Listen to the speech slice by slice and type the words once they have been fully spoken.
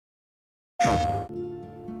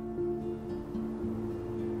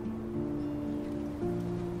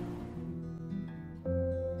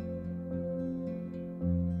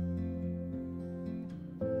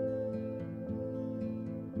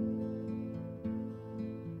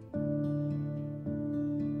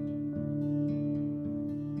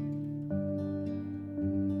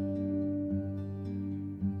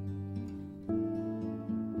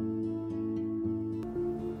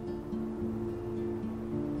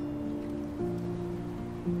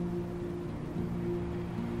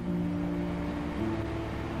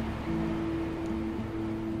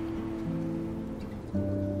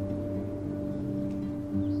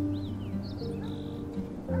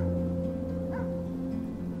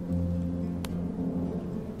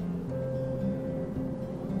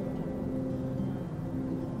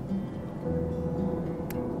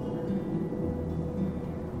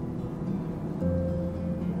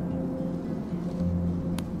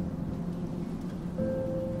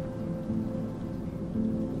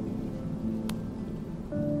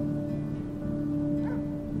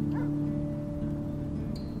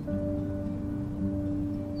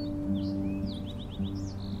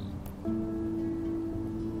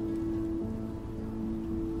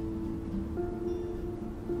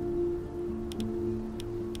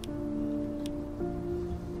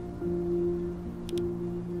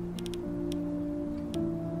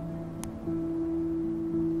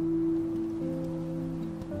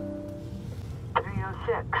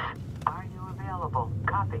Are you available?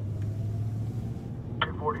 Copy.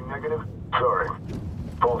 240 negative? Sorry.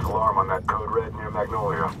 False alarm on that code red near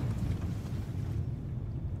Magnolia.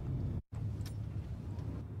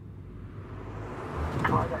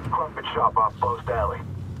 Try that crumpet shop off Post Alley.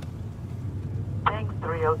 Thanks,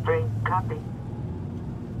 303. Copy.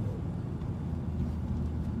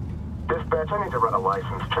 Dispatch, I need to run a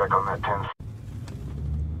license check on that 10.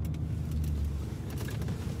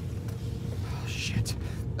 Shit.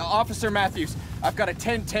 Officer Matthews, I've got a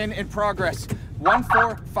 1010 in progress.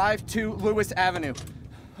 1452 Lewis Avenue.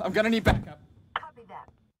 I'm gonna need backup. Copy that.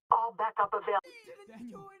 All backup available.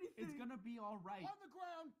 Daniel, it's gonna be all right. On the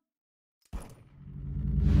ground.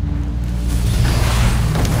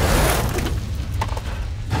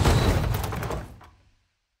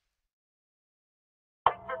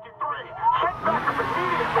 Set backup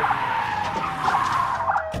immediately!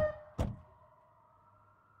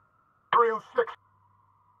 306.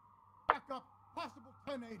 Backup, possible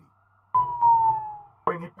 1080.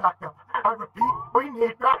 We need backup. I repeat, we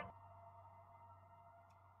need backup.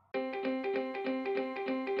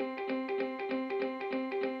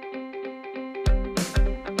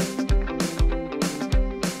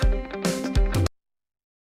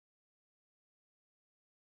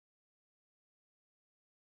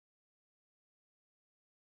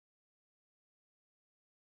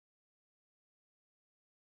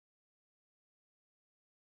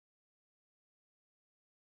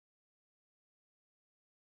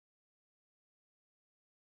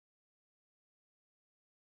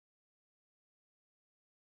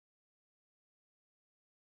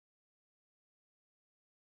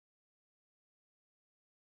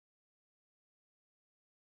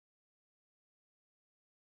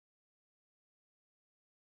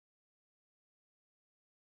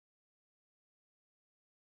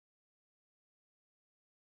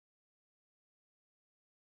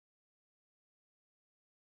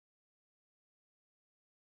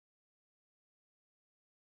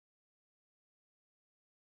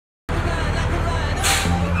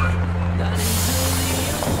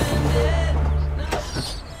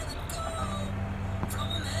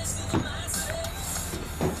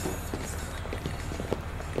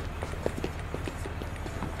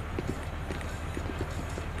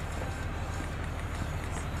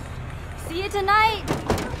 See you tonight!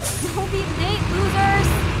 Don't be late, losers!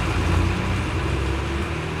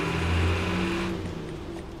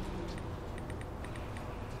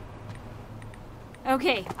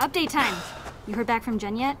 Okay, update time. You heard back from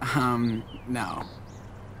Jen yet? No.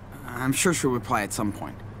 I'm sure she'll reply at some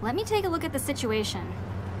point. Let me take a look at the situation.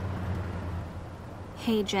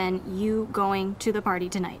 Hey Jen, you going to the party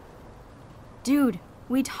tonight? Dude,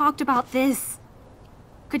 we talked about this.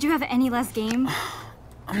 Could you have any less game?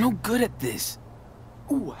 I'm no good at this.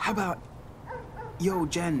 Ooh, how about... Yo,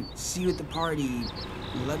 Jen, see you at the party.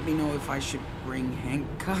 Let me know if I should bring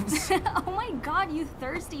handcuffs. Oh my god, you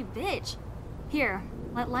thirsty bitch. Here,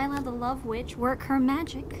 let Lila the Love Witch work her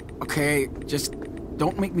magic. Okay, just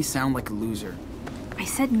don't make me sound like a loser. I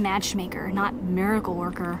said matchmaker, not miracle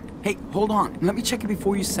worker. Hey, hold on. Let me check it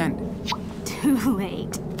before you send. Too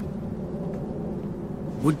late.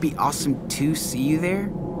 Would be awesome to see you there.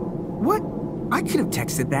 What? I could have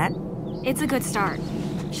texted that. It's a good start.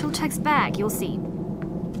 She'll text back, you'll see.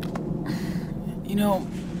 You know,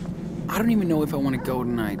 I don't even know if I want to go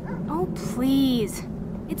tonight. Oh, please.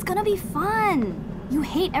 It's gonna be fun. You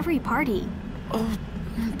hate every party. Oh,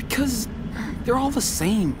 because they're all the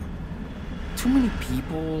same. Too many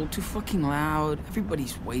people, too fucking loud,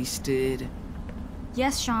 everybody's wasted.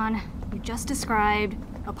 Yes, Sean, you just described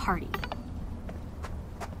a party.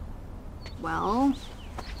 Well,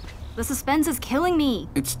 the suspense is killing me.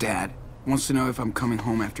 It's Dad. Wants to know if I'm coming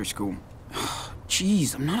home after school.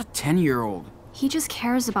 Jeez, I'm not a 10-year-old. He just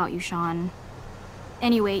cares about you, Sean.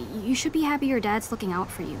 Anyway, you should be happy your dad's looking out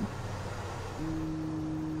for you.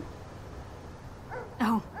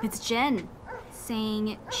 Oh, it's Jen.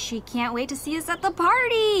 Saying she can't wait to see us at the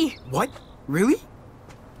party! What? Really?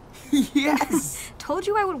 Yes! Told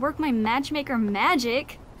you I would work my matchmaker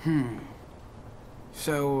magic.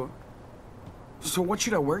 So what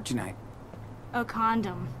should I wear tonight? A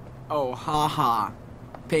condom. Oh, haha.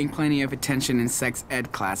 Paying plenty of attention in sex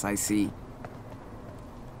ed class, I see.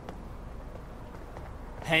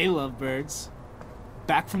 Hey, lovebirds.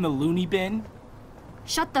 Back from the loony bin?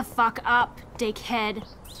 Shut the fuck up, dickhead.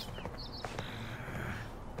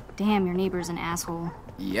 Damn, your neighbor's an asshole.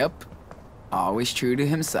 Yep. Always true to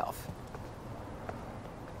himself.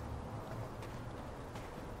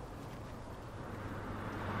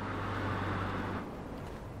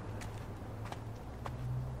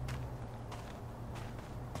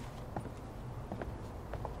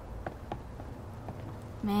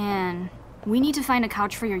 Man, we need to find a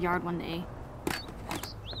couch for your yard one day.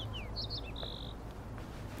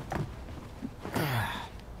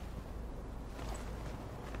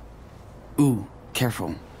 Ooh,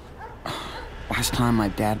 careful. Last time my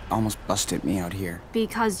dad almost busted me out here.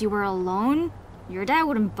 Because you were alone? Your dad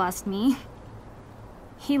wouldn't bust me.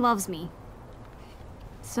 He loves me.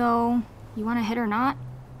 So, you wanna hit or not?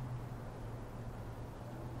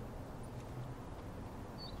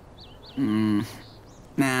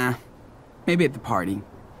 Nah. Maybe at the party.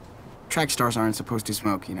 Track stars aren't supposed to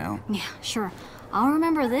smoke, you know? Yeah, sure. I'll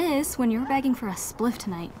remember this when you're begging for a spliff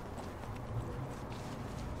tonight.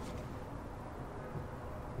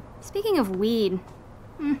 Speaking of weed,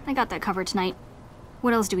 I got that covered tonight.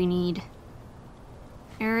 What else do we need?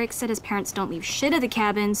 Eric said his parents don't leave shit at the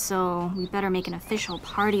cabin, so we better make an official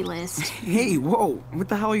party list. Hey, whoa! What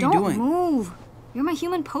the hell are you Don't doing? move! You're my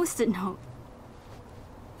human post-it note.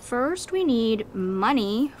 First, we need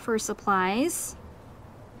money for supplies,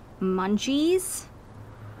 munchies,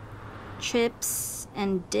 chips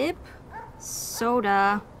and dip,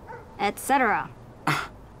 soda, etc.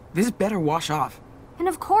 This better wash off. And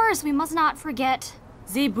of course, we must not forget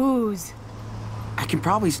the booze. I can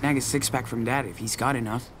probably snag a six-pack from Dad if he's got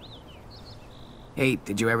enough. Hey,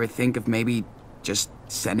 did you ever think of maybe just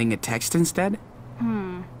sending a text instead?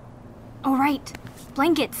 Oh, right.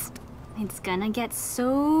 Blankets. It's gonna get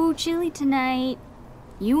so chilly tonight.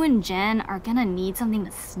 You and Jen are gonna need something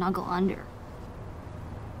to snuggle under.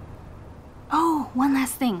 Oh, one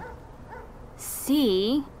last thing.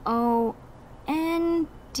 CONDO.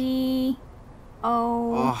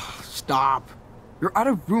 Oh, stop. You're out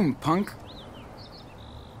of room, punk.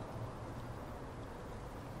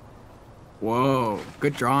 Whoa,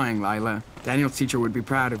 good drawing, Lila. Daniel's teacher would be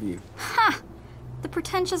proud of you. Ha! The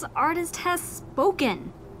pretentious artist has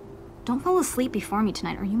spoken. Don't fall asleep before me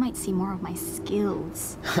tonight, or you might see more of my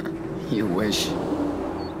skills. You wish.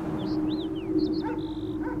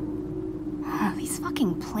 These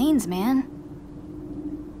fucking planes, man.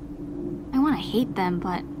 I want to hate them,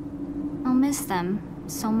 but I'll miss them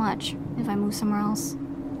so much if I move somewhere else.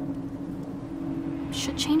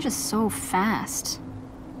 Shit changes so fast.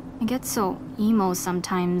 I get so emo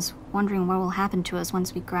sometimes, wondering what will happen to us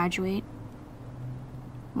once we graduate.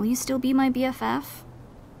 Will you still be my BFF?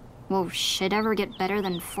 Will shit ever get better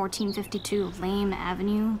than 1452 Lame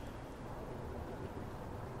Avenue?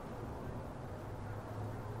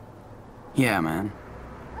 Yeah, man.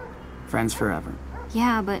 Friends forever.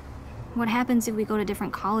 Yeah, but what happens if we go to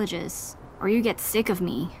different colleges? Or you get sick of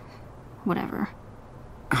me? Whatever.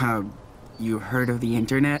 You heard of the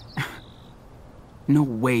internet? No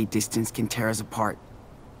way distance can tear us apart.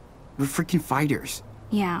 We're freaking fighters.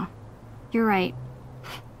 Yeah, you're right.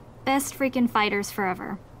 Best freaking fighters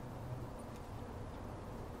forever.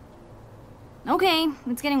 Okay,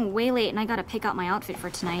 it's getting way late and I gotta pick out my outfit for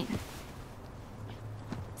tonight.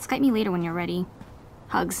 Skype me later when you're ready.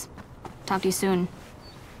 Hugs. Talk to you soon.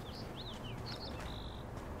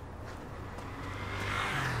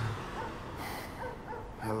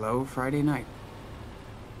 Hello, Friday night.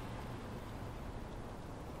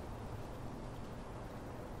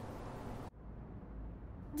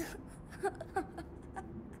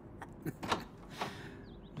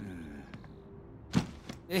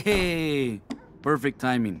 Hey, perfect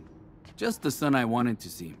timing. Just the son I wanted to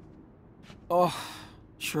see. Oh,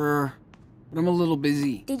 sure. But I'm a little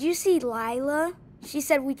busy. Did you see Lila? She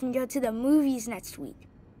said we can go to the movies next week.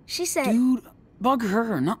 She said... Dude, bug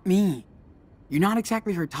her, not me. You're not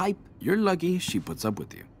exactly her type. You're lucky she puts up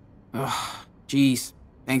with you. Ugh, jeez.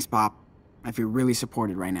 Thanks, Pop. I feel really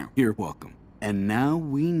supported right now. You're welcome. And now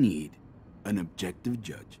we need an objective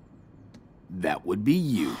judge. That would be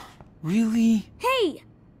you. Really? Hey!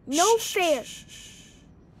 No fair!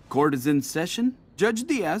 Court is in session. Judge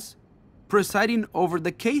Diaz, presiding over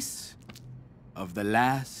the case of the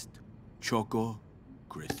last Choco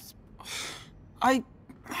Crisp. I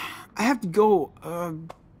have to go,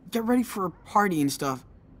 get ready for a party and stuff.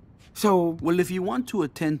 So... Well, if you want to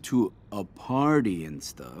attend to a party and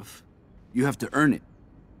stuff, you have to earn it,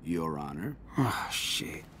 Your Honor. Oh,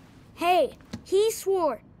 shit. Hey, he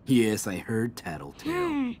swore. Yes, I heard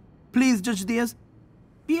tattletale. Please, Judge Diaz,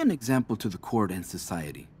 be an example to the court and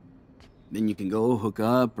society. Then you can go hook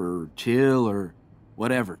up or chill or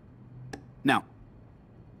whatever. Now,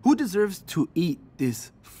 who deserves to eat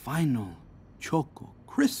this final Choco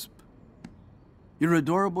Crisp? Your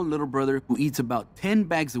adorable little brother who eats about 10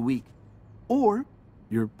 bags a week, or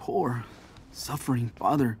your poor, suffering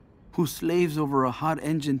father who slaves over a hot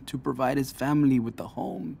engine to provide his family with a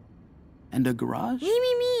home and a garage?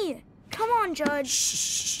 Me. Come on, Judge.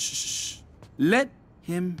 Shh. Let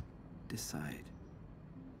him decide.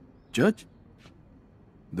 Judge,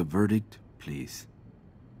 the verdict, please.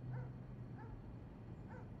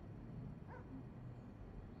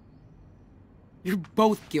 You're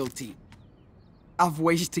both guilty of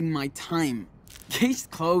wasting my time. Case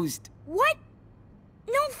closed. What?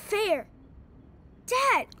 No fair.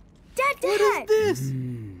 Dad! What is this?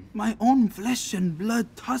 My own flesh and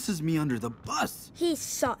blood tosses me under the bus. He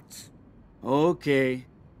sucks. Okay,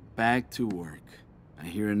 back to work. I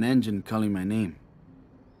hear an engine calling my name.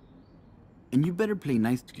 And you better play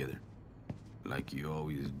nice together, like you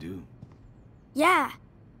always do. Yeah.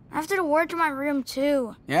 I have to work in my room,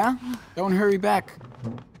 too. Yeah? Don't hurry back.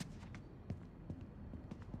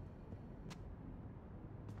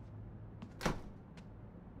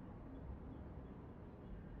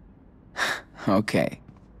 Okay.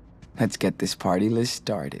 Let's get this party list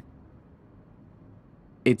started.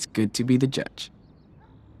 It's good to be the judge.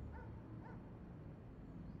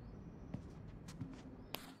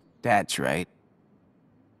 That's right.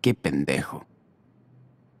 Qué pendejo.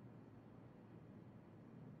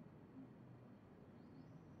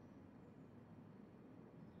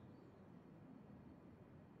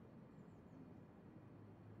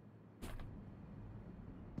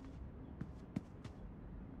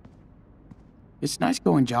 It's nice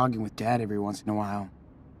going jogging with Dad every once in a while.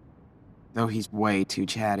 Though he's way too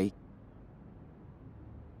chatty.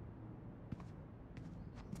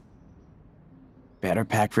 Better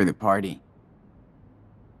pack for the party.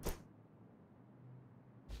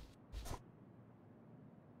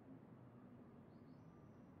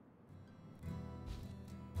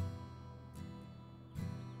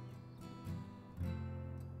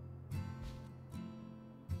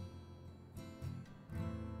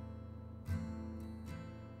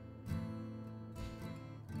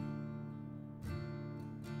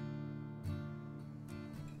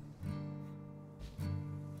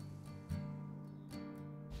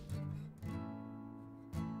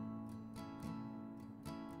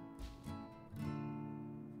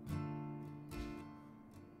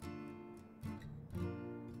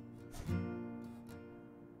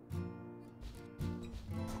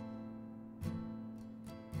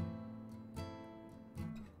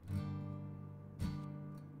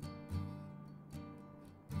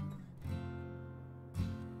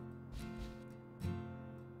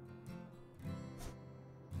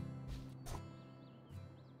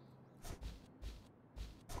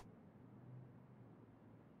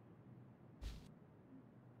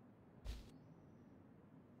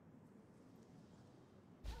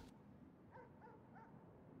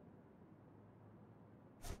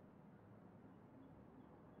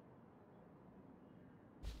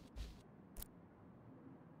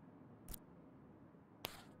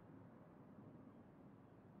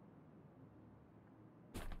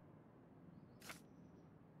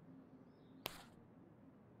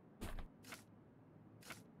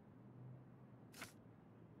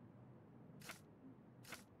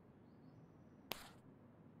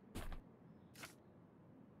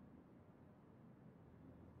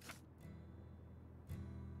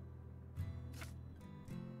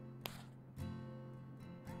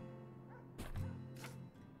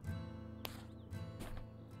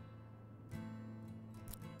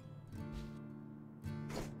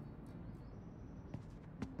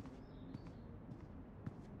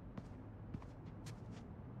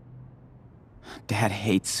 Dad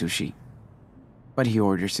hates sushi, but he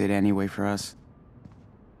orders it anyway for us.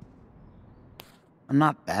 I'm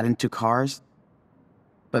not that into cars,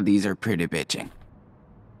 but these are pretty bitching.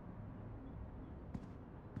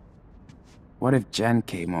 What if Jen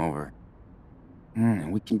came over?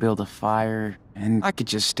 We can build a fire, and I could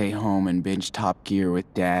just stay home and binge Top Gear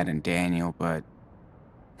with Dad and Daniel, but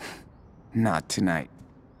not tonight.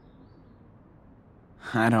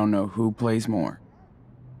 I don't know who plays more,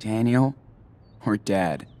 Daniel or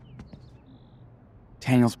Dad.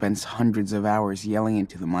 Daniel spends hundreds of hours yelling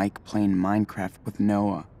into the mic playing Minecraft with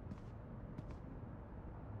Noah.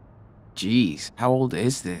 Jeez, how old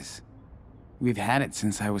is this? We've had it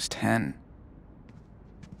since I was 10.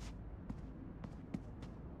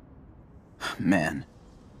 Man,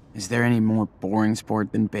 is there any more boring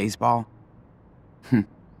sport than baseball?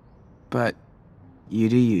 But you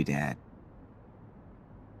do you, Dad.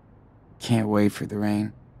 Can't wait for the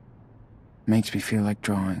rain. Makes me feel like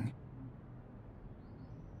drawing.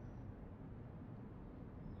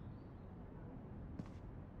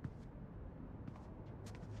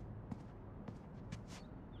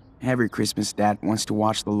 Every Christmas, Dad wants to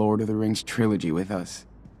watch the Lord of the Rings trilogy with us.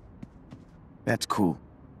 That's cool.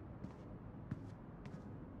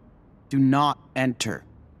 Do not enter.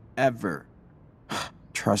 Ever.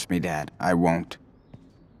 Trust me, Dad, I won't.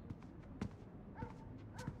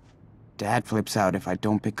 Dad flips out if I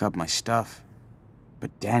don't pick up my stuff,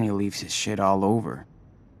 but Daniel leaves his shit all over.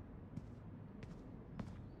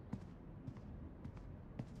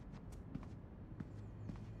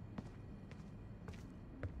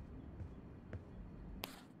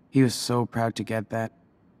 He was so proud to get that.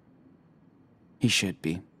 He should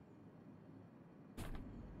be.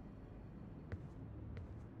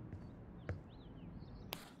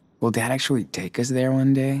 Will Dad actually take us there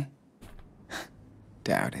one day?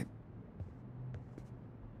 Doubt it.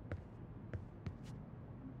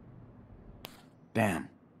 Damn.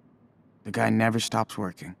 The guy never stops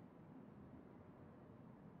working.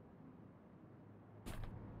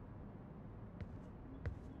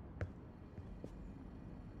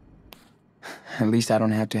 At least I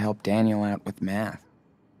don't have to help Daniel out with math.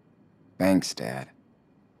 Thanks, Dad.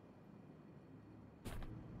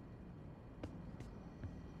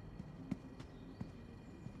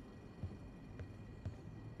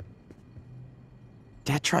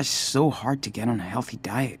 Dad tries so hard to get on a healthy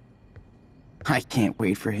diet. I can't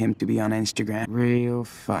wait for him to be on Instagram. Real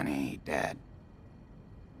funny, Dad.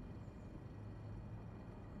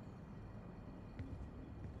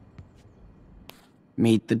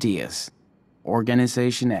 Meet the Diaz.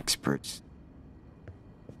 Organization experts.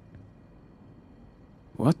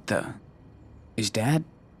 What the? Is Dad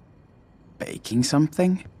baking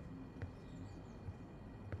something?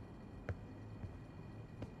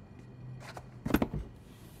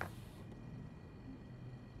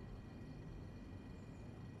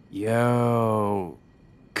 Yo,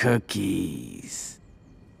 cookies.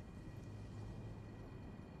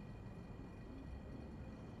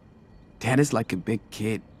 Dad is like a big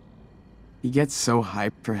kid. He gets so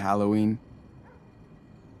hyped for Halloween.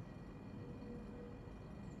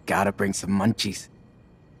 Gotta bring some munchies.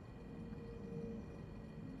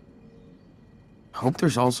 Hope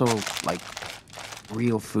there's also, like,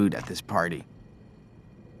 real food at this party.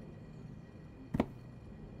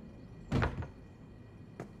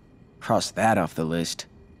 Cross that off the list.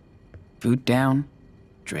 Food down,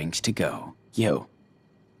 drinks to go. Yo,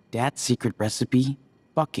 Dad's secret recipe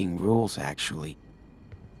fucking rules, actually.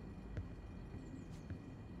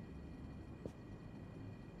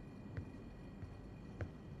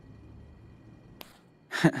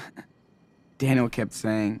 Daniel kept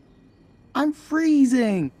saying, "I'm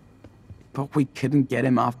freezing!" But we couldn't get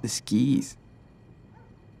him off the skis.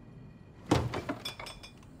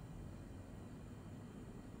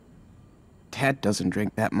 Dad doesn't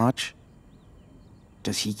drink that much.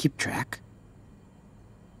 Does he keep track?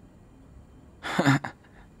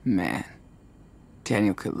 Man,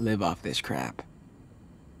 Daniel could live off this crap.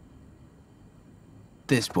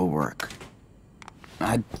 This will work.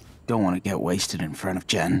 I don't want to get wasted in front of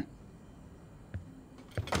Jen.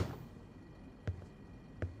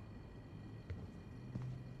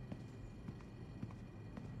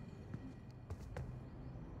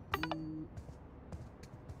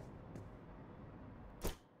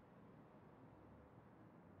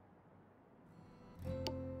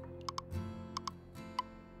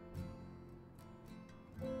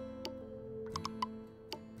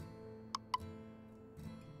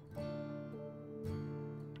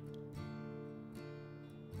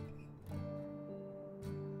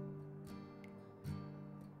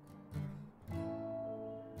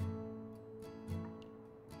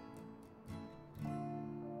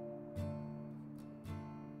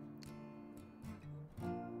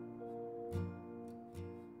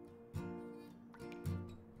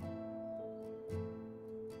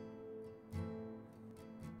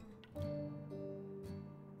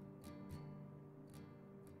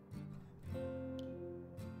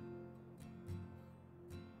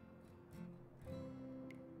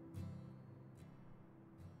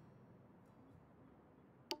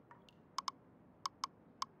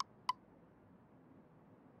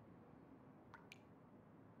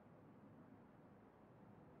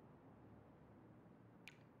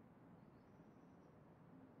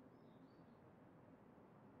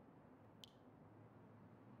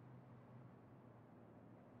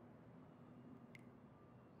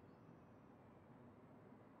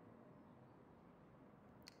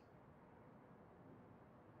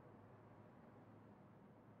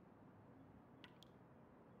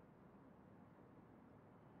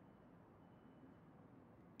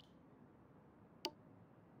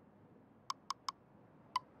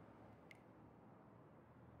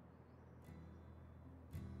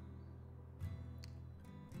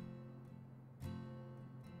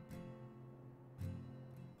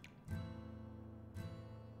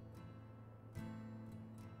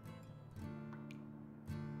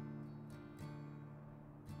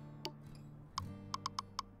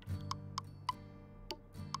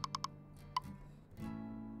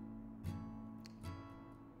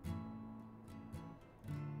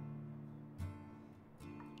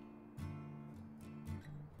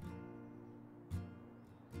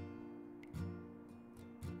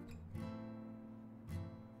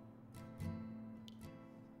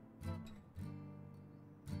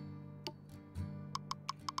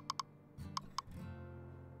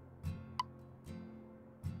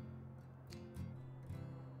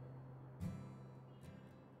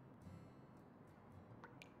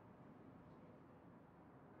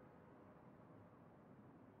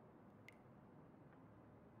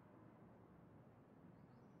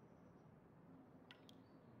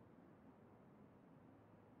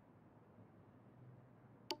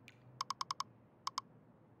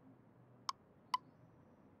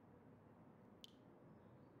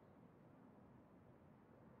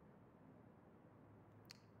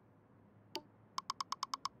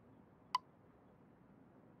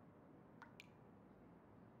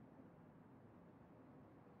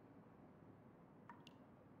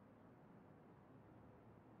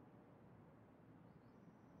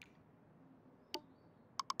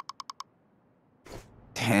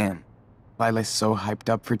 Damn. Lila's so hyped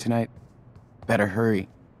up for tonight. Better hurry.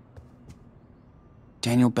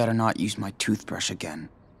 Daniel better not use my toothbrush again.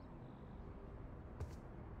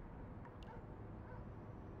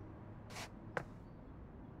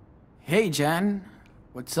 Hey, Jen.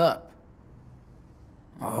 What's up?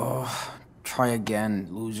 Oh, try again,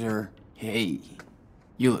 loser. Hey,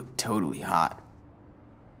 you look totally hot.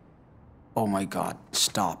 Oh my god,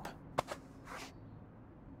 stop.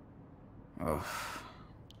 Ugh.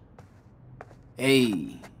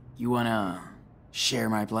 Hey, you wanna share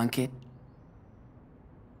my blanket?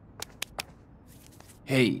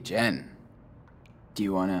 Hey, Jen. Do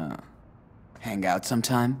you wanna hang out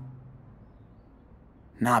sometime?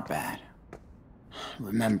 Not bad.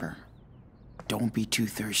 Remember, don't be too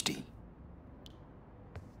thirsty.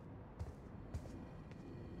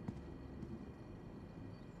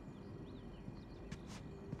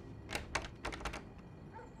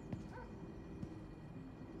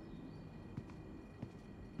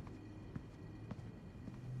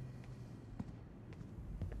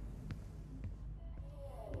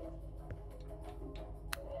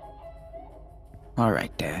 All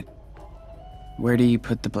right, Dad. Where do you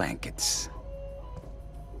put the blankets?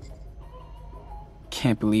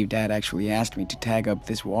 Can't believe Dad actually asked me to tag up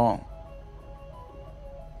this wall.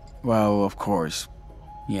 Well, of course,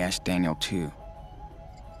 he asked Daniel too.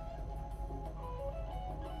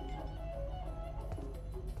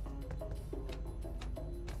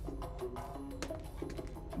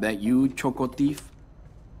 That you, Choco Thief?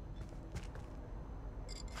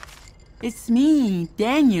 It's me,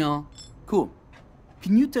 Daniel. Cool.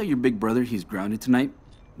 Can you tell your big brother he's grounded tonight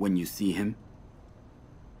when you see him?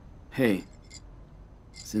 Hey,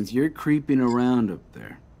 since you're creeping around up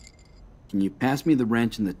there, can you pass me the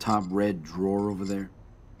wrench in the top red drawer over there?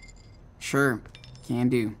 Sure, can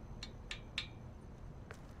do.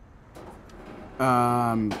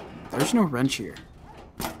 There's no wrench here.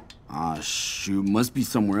 Ah, shoot, must be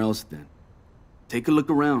somewhere else then. Take a look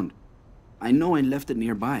around. I know I left it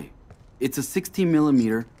nearby. It's a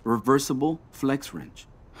 16mm reversible flex wrench.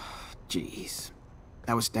 Jeez.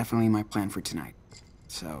 That was definitely my plan for tonight.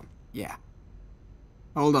 So, yeah.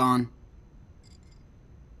 Hold on.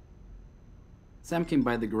 Sam came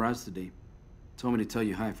by the garage today. Told me to tell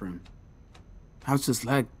you hi for him. How's his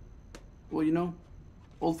leg? Well, you know,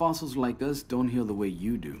 old fossils like us don't heal the way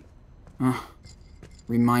you do.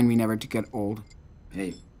 Remind me never to get old.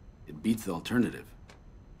 Hey, it beats the alternative.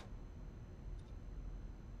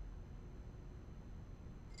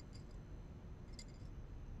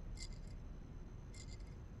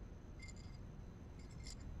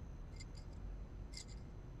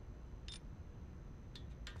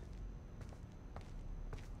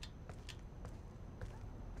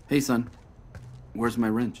 Hey, son. Where's my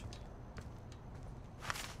wrench?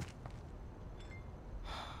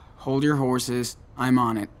 Hold your horses. I'm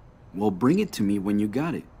on it. Well, bring it to me when you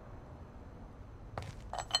got it.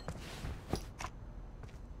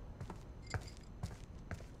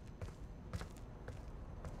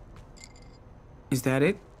 Is that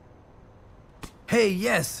it? Hey,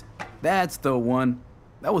 yes! That's the one.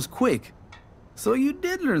 That was quick. So you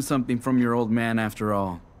did learn something from your old man after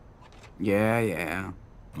all. Yeah.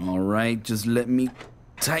 All right, just let me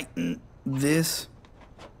tighten this.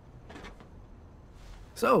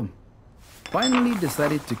 So, finally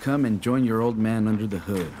decided to come and join your old man under the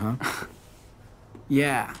hood, huh?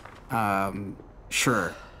 Yeah,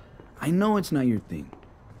 sure. I know it's not your thing,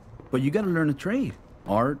 but you gotta learn a trade.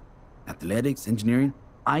 Art, athletics, engineering,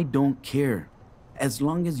 I don't care. As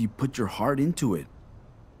long as you put your heart into it.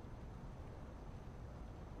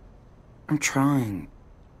 I'm trying.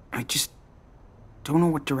 I just don't know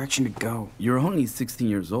what direction to go. You're only 16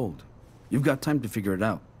 years old. You've got time to figure it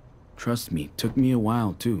out. Trust me, took me a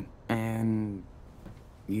while too. And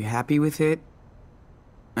you happy with it?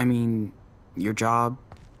 I mean, your job,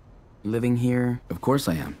 living here? Of course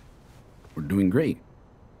I am. We're doing great.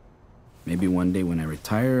 Maybe one day when I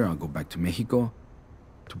retire, I'll go back to Mexico,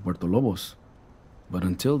 to Puerto Lobos. But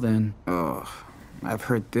until then... Ugh, I've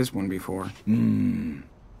heard this one before.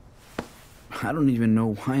 I don't even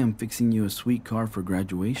know why I'm fixing you a sweet car for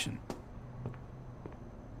graduation.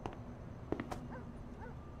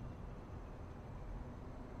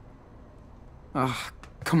 Ugh,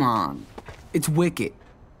 come on. It's wicked.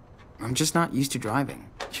 I'm just not used to driving.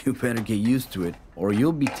 You better get used to it, or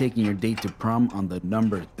you'll be taking your date to prom on the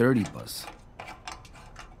number 30 bus.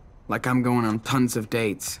 Like I'm going on tons of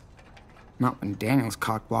dates. Not when Daniel's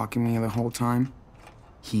cock-blocking me the whole time.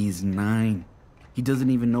 He's 9. He doesn't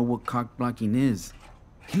even know what cock-blocking is.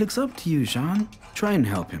 He looks up to you, Sean. Try and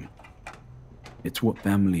help him. It's what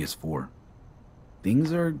family is for.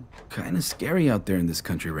 Things are kind of scary out there in this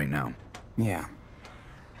country right now. Yeah.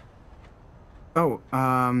 Oh,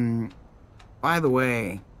 by the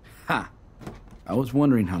way... Ha! I was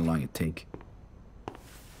wondering how long it'd take.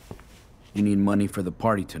 You need money for the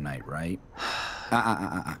party tonight, right?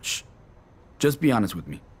 Shh. Just be honest with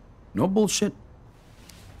me. No bullshit.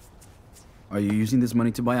 Are you using this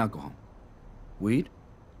money to buy alcohol? Weed?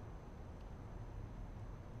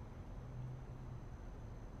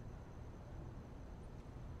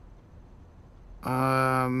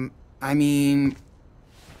 I mean...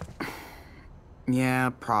 Yeah,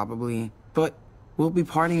 probably. But we'll be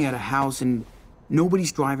partying at a house and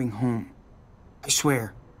nobody's driving home. I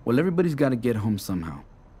swear. Well, everybody's got to get home somehow.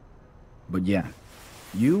 But yeah,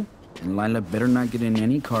 you and Lila better not get in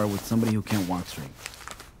any car with somebody who can't walk straight.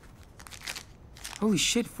 Holy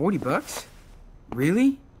shit, 40 bucks?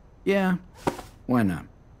 Really? Yeah, why not?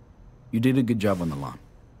 You did a good job on the lawn.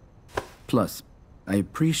 Plus, I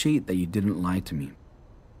appreciate that you didn't lie to me.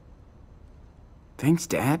 Thanks,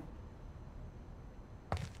 Dad.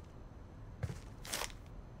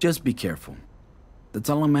 Just be careful. That's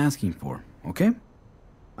all I'm asking for, okay?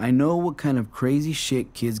 I know what kind of crazy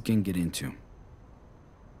shit kids can get into.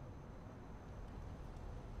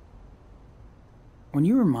 When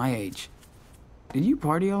you were my age, did you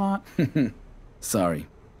party a lot? Sorry.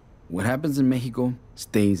 What happens in Mexico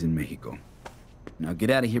stays in Mexico. Now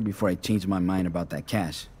get out of here before I change my mind about that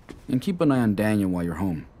cash. And keep an eye on Daniel while you're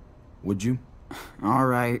home. Would you? All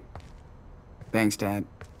right. Thanks, Dad.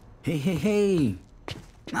 Hey.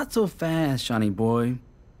 Not so fast, Shawnee boy.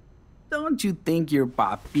 Don't you think your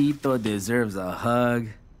papito deserves a hug?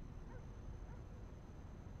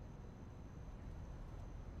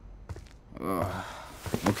 Ugh.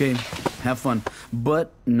 Okay, have fun,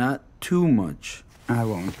 but not too much. I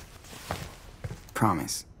won't.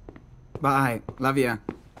 Promise. Bye. Love ya.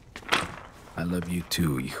 I love you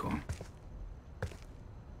too, hijo.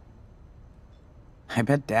 I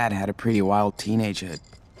bet Dad had a pretty wild teenagehood.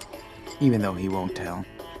 Even though he won't tell.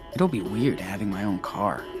 It'll be weird having my own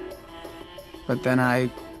car. But then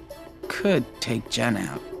I could take Jen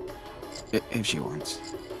out. If she wants.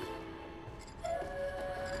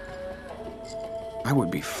 I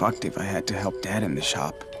would be fucked if I had to help Dad in the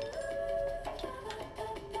shop.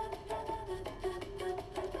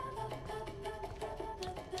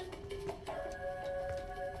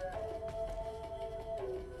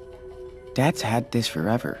 Dad's had this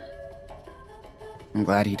forever. I'm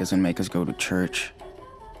glad he doesn't make us go to church.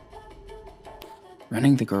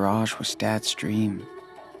 Running the garage was Dad's dream.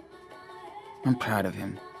 I'm proud of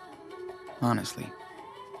him. Honestly.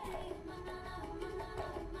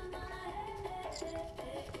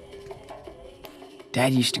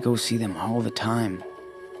 Dad used to go see them all the time.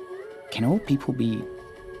 Can old people be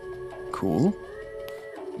cool?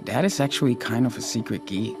 Dad is actually kind of a secret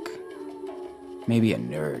geek. Maybe a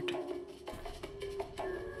nerd.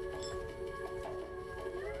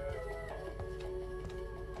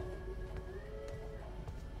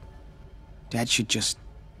 Dad should just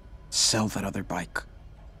sell that other bike.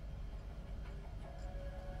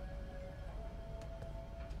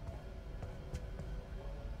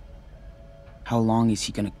 How long is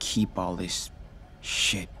he gonna keep all this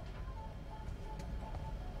shit?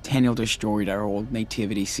 Daniel destroyed our old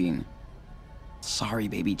nativity scene. Sorry,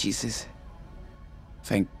 baby Jesus.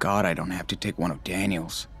 Thank God I don't have to take one of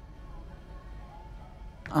Daniel's.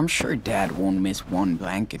 I'm sure Dad won't miss one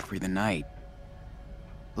blanket for the night.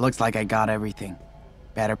 Looks like I got everything.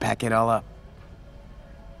 Better pack it all up.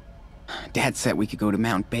 Dad said we could go to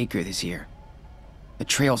Mount Baker this year. The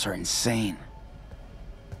trails are insane.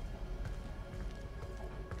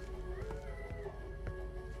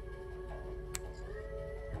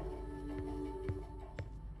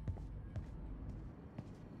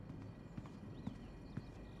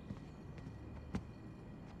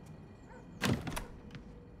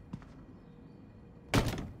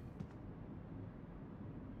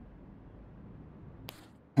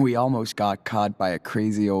 We almost got caught by a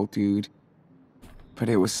crazy old dude, but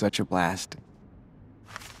it was such a blast.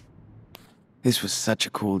 This was such a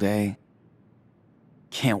cool day.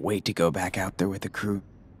 Can't wait to go back out there with the crew.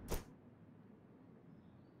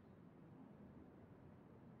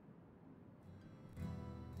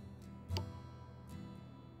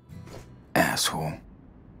 Asshole.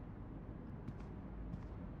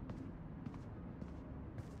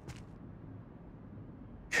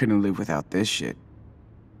 Couldn't live without this shit.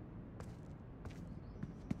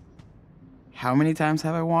 How many times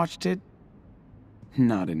have I watched it?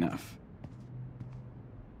 Not enough.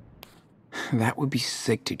 That would be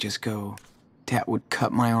sick to just go, Dad would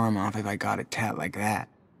cut my arm off if I got a tat like that.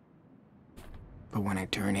 But when I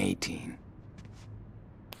turn 18,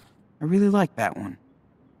 I really like that one.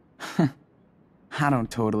 I don't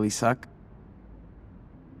totally suck.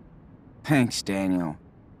 Thanks, Daniel.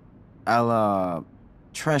 I'll,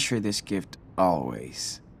 treasure this gift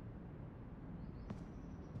always.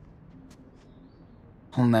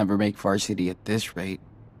 I'll never make varsity at this rate.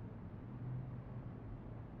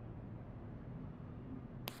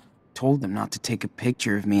 Told them not to take a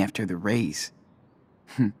picture of me after the race.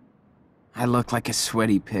 I look like a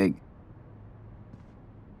sweaty pig.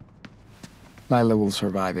 Lila will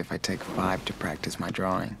survive if I take 5 to practice my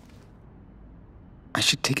drawing. I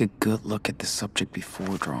should take a good look at the subject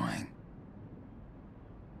before drawing.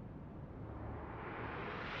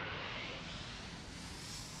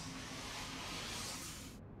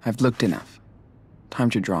 I've looked enough. Time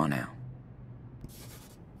to draw now.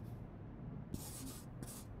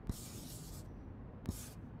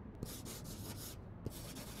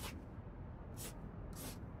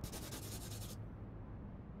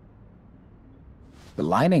 The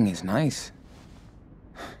lighting is nice.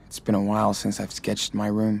 It's been a while since I've sketched my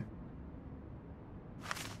room.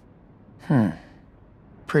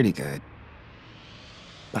 Pretty good.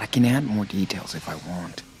 But I can add more details if I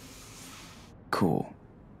want. Cool.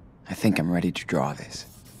 I think I'm ready to draw this.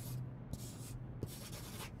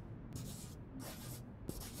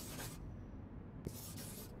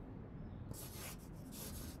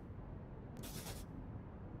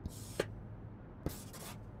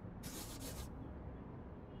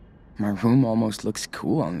 My room almost looks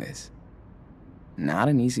cool on this. Not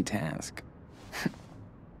an easy task.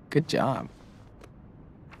 Good job.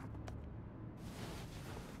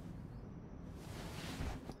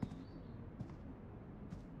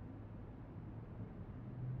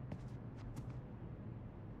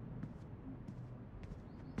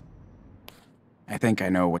 I think I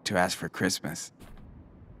know what to ask for Christmas.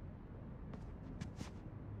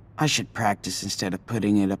 I should practice instead of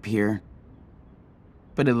putting it up here.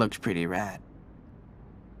 But it looks pretty rad.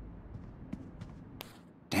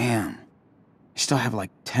 Damn. I still have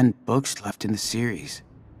like 10 books left in the series.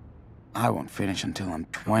 I won't finish until I'm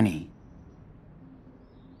 20.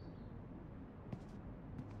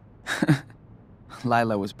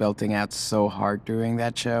 Lila was belting out so hard during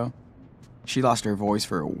that show. She lost her voice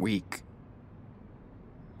for a week.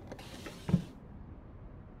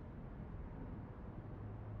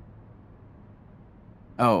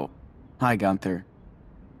 Oh, hi Gunther.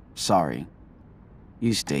 Sorry.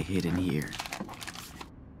 You stay hidden here.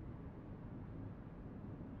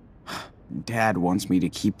 Dad wants me to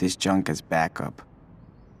keep this junk as backup.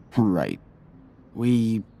 Right.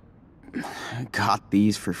 We got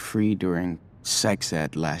these for free during sex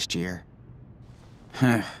ed last year.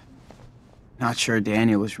 Not sure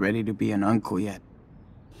Daniel is ready to be an uncle yet.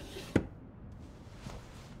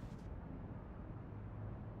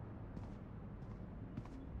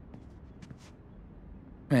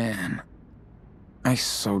 Man, I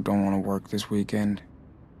so don't want to work this weekend.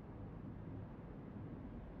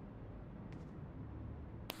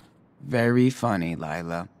 Very funny,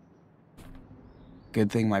 Lila. Good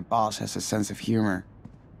thing my boss has a sense of humor.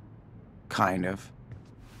 Kind of.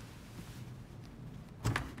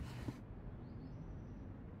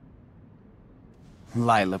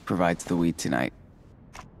 Lila provides the weed tonight.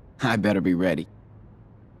 I better be ready.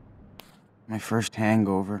 My first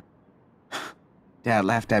hangover. Dad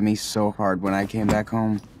laughed at me so hard when I came back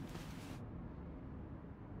home.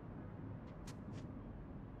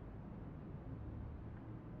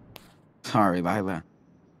 Sorry, Lila.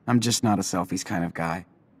 I'm just not a selfies kind of guy.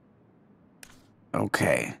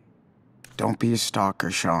 Okay. Don't be a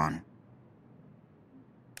stalker, Sean.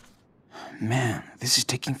 Man, this is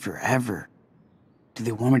taking forever. Do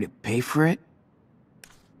they want me to pay for it?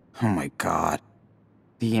 Oh my god.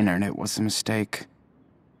 The internet was a mistake.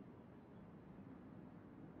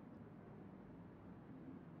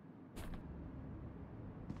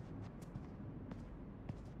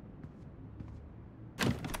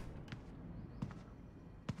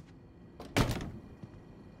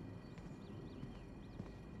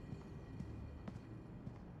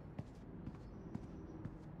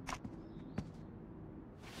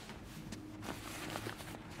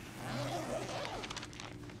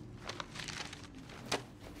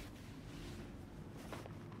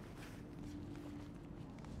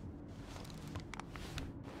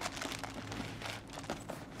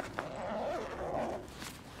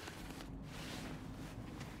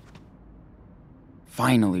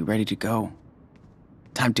 Finally ready to go.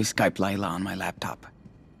 Time to Skype Lila on my laptop.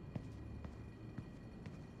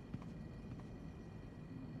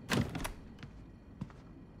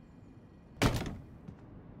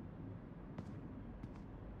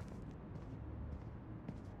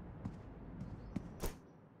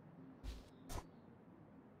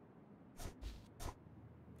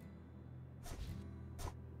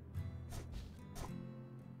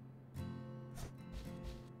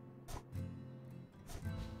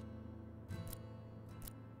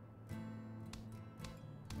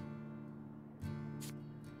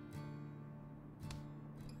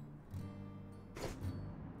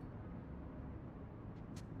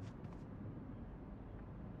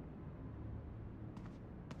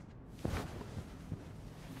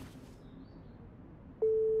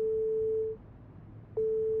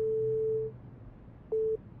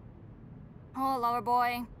 lover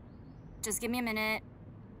boy. Just give me a minute.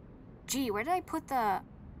 Gee, where did I put the...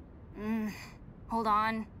 hold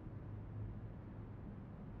on.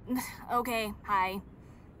 Okay, hi.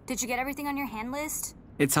 Did you get everything on your hand list?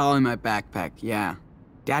 It's all in my backpack, yeah.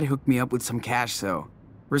 Dad hooked me up with some cash, so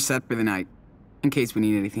we're set for the night. In case we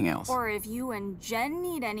need anything else. Or if you and Jen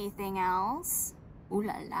need anything else. Ooh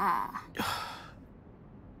la la.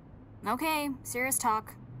 Okay, serious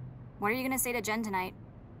talk. What are you gonna say to Jen tonight?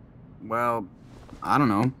 Well, I don't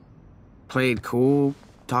know. Play it cool,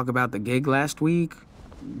 talk about the gig last week,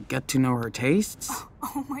 get to know her tastes.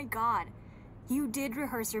 Oh my god. You did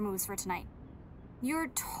rehearse your moves for tonight. You're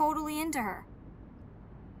totally into her.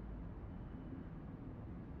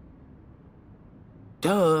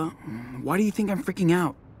 Duh. Why do you think I'm freaking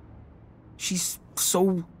out? She's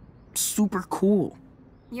so super cool.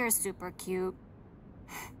 You're super cute.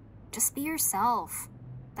 Just be yourself.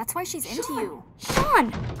 That's why she's into you.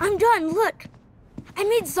 Sean, I'm done. Look. I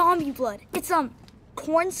made zombie blood. It's,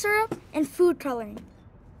 corn syrup and food coloring.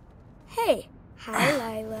 Hey.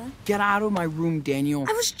 Hi, Lila. Get out of my room, Daniel.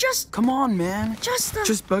 I was just... Come on, man. Just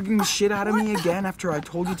bugging the shit out of me again after I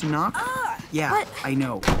told you to knock? Yeah, but... I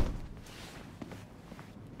know.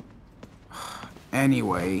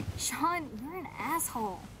 Anyway. Sean, you're an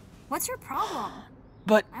asshole. What's your problem?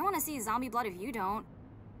 But... I want to see zombie blood if you don't.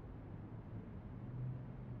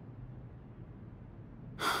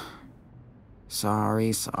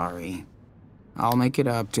 Sorry. I'll make it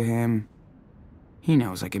up to him. He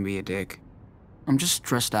knows I can be a dick. I'm just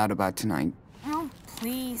stressed out about tonight. Oh,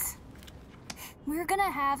 please. We're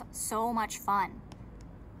gonna have so much fun.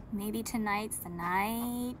 Maybe tonight's the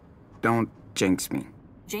night. Don't jinx me.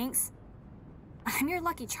 Jinx? I'm your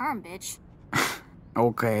lucky charm, bitch.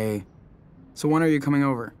 Okay. So when are you coming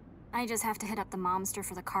over? I just have to hit up the momster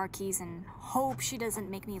for the car keys and hope she doesn't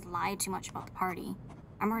make me lie too much about the party.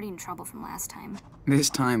 I'm already in trouble from last time. This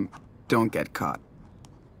time, don't get caught.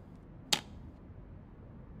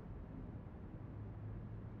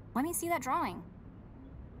 Let me see that drawing.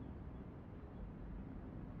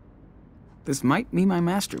 This might be my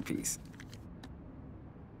masterpiece.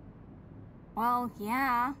 Well,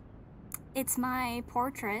 yeah. It's my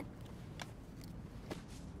portrait.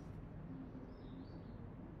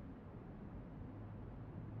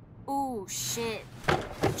 Ooh, shit.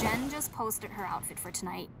 Jen just posted her outfit for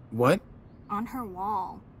tonight. What? On her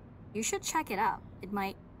wall. You should check it out. It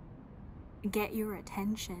might get your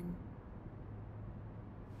attention.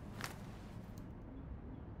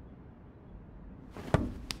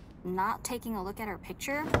 Not taking a look at her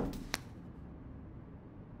picture?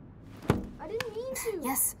 I didn't mean to.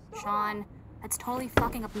 Yes, Sean. That's totally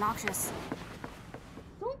fucking obnoxious.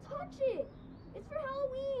 Don't touch it. It's for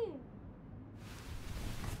Halloween.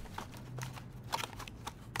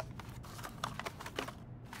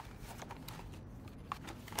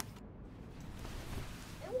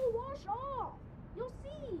 It will wash off. You'll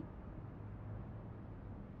see.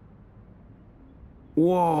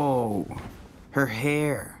 Whoa. Her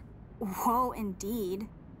hair. Whoa, indeed.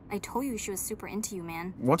 I told you she was super into you,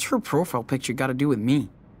 man. What's her profile picture got to do with me?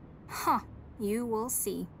 Huh. You will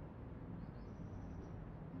see.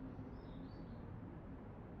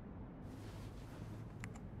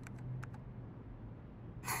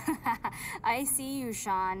 I see you,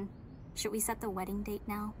 Sean. Should we set the wedding date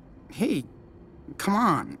now? Hey, come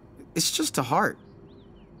on. It's just a heart.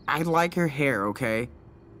 I like her hair, okay?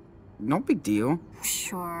 No big deal.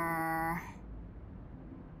 Sure.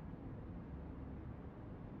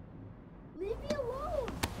 Leave me alone.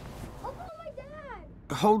 I'll call my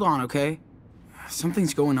dad. Hold on, okay?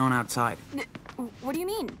 Something's going on outside. What do you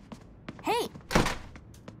mean? Hey!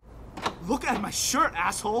 Look at my shirt,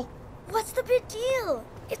 asshole! What's the big deal?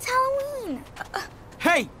 It's Halloween.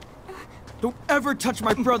 Hey! Don't ever touch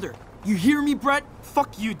my brother. You hear me, Brett?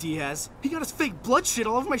 Fuck you, Diaz. He got his fake blood shit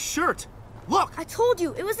all over my shirt. Look! I told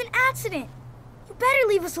you, it was an accident. You better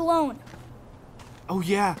leave us alone. Oh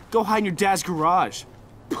yeah, go hide in your dad's garage.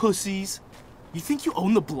 Pussies. You think you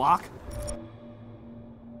own the block?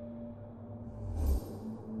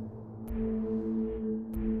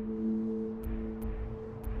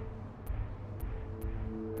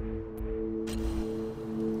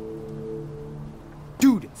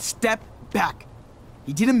 Dude, step back.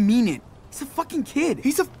 He didn't mean it. He's a fucking kid.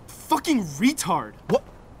 He's a fucking retard. What?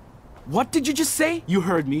 What did you just say? You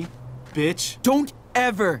heard me, bitch. Don't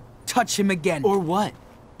ever touch him again. Or what?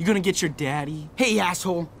 You gonna get your daddy? Hey,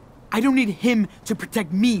 asshole. I don't need him to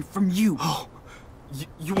protect me from you. Oh,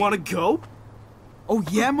 you wanna go? Oh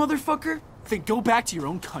yeah, motherfucker? Then go back to your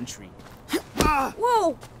own country.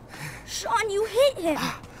 Whoa! Sean, you hit him.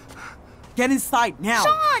 Get inside now.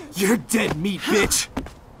 Sean! You're dead meat, bitch.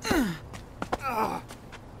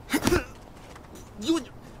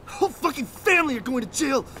 going to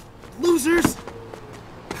jail. Losers!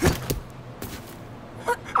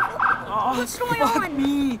 What's going Fuck on?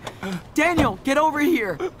 me! Daniel, get over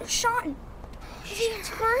here! Sean, is he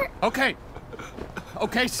hurt? Okay.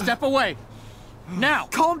 Okay, step away. Now.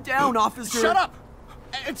 Calm down, officer! Shut up!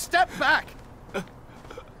 And step back.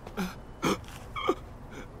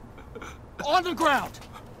 On the ground.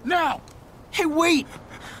 Now. Hey, wait!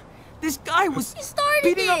 This guy was He started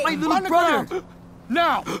beating up my it. little On the brother! ground.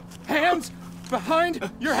 Now. Hands behind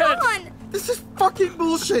your head. Sean! This is fucking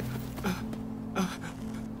bullshit!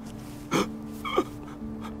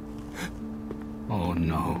 Oh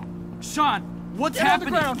no. Sean, what's Get on the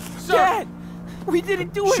happening? ground, sir. Dad! We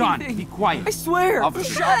didn't do Sean, anything! be quiet. I swear!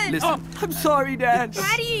 Officer, Dad! listen. I'm sorry, Dad!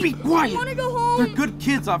 Daddy! Be quiet. I want to go home. They're good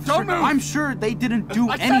kids, officer. Don't move. I'm sure they didn't do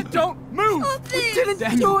I anything. said don't move. Stop this. Didn't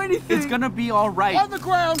Daniel, do anything! it's gonna be all right. On the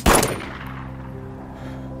ground.